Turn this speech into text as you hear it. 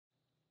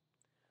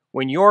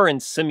When you're in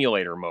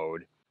simulator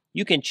mode,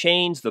 you can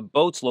change the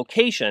boat's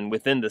location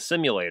within the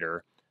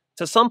simulator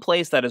to some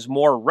place that is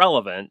more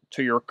relevant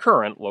to your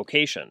current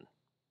location.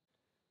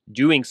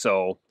 Doing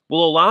so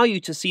will allow you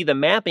to see the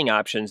mapping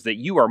options that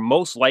you are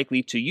most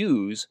likely to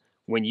use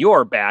when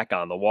you're back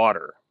on the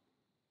water.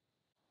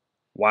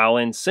 While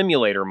in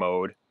simulator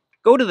mode,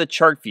 go to the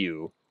chart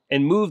view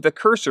and move the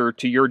cursor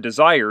to your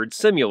desired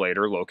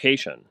simulator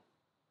location.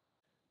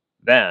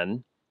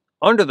 Then,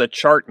 under the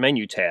Chart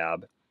menu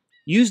tab,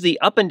 use the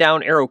up and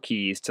down arrow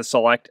keys to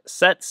select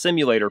Set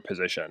Simulator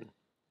Position,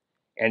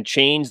 and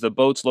change the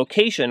boat's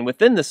location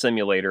within the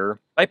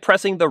simulator by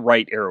pressing the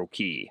right arrow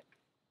key.